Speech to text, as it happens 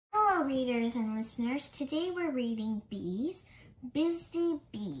Hello readers and listeners, today we're reading Bees, Busy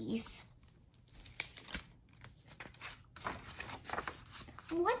Bees.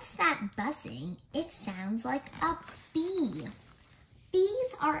 What's that buzzing? It sounds like a bee.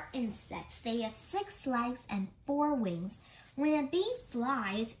 Bees are insects. They have 6 legs and 4 wings. When a bee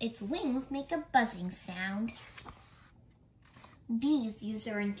flies, its wings make a buzzing sound. Bees use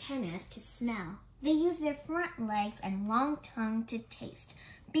their antennas to smell. They use their front legs and long tongue to taste.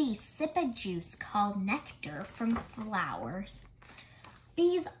 Bees sip a juice called nectar from flowers.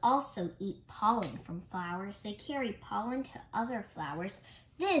 Bees also eat pollen from flowers. They carry pollen to other flowers.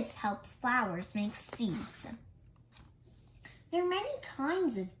 This helps flowers make seeds. There are many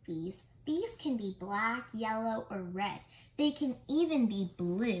kinds of bees. Bees can be black, yellow, or red. They can even be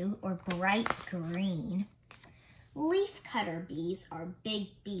blue or bright green. Leafcutter bees are big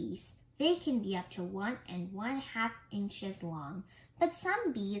bees. They can be up to 1 1/2 inches long, but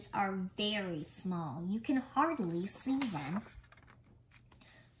some bees are very small. You can hardly see them.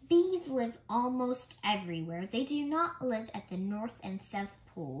 Bees live almost everywhere. They do not live at the North and South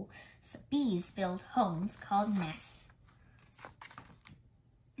Pole, so bees build homes called nests.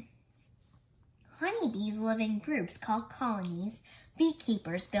 Honeybees live in groups called colonies.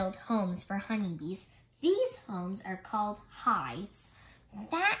 Beekeepers build homes for honeybees. These homes are called hives.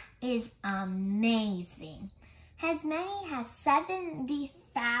 That is amazing. As many as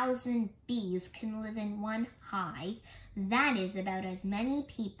 70,000 bees can live in one hive. That is about as many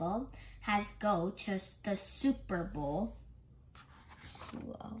people as go to the Super Bowl.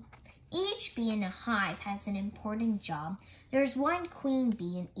 Whoa. Each bee in a hive has an important job. There's one queen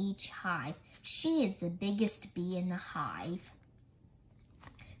bee in each hive. She is the biggest bee in the hive.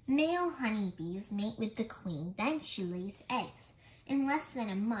 Male honeybees mate with the queen, then she lays eggs. In less than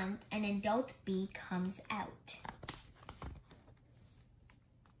a month, an adult bee comes out.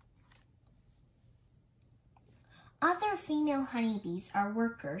 Other female honeybees are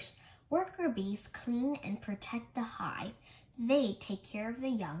workers. Worker bees clean and protect the hive. They take care of the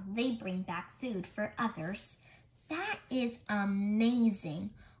young. They bring back food for others. That is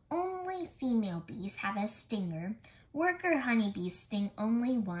amazing. Only female bees have a stinger. Worker honeybees sting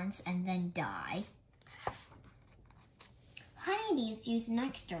only once and then die. Honeybees use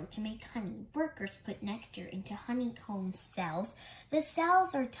nectar to make honey. Workers put nectar into honeycomb cells. The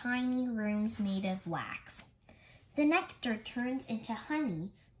cells are tiny rooms made of wax. The nectar turns into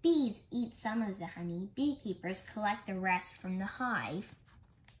honey. Bees eat some of the honey. Beekeepers collect the rest from the hive.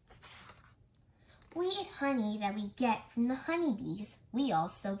 We eat honey that we get from the honeybees. We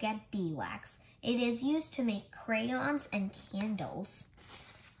also get beeswax. It is used to make crayons and candles.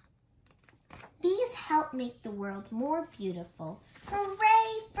 Bees help make the world more beautiful.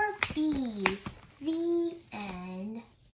 Hooray for bees! The end.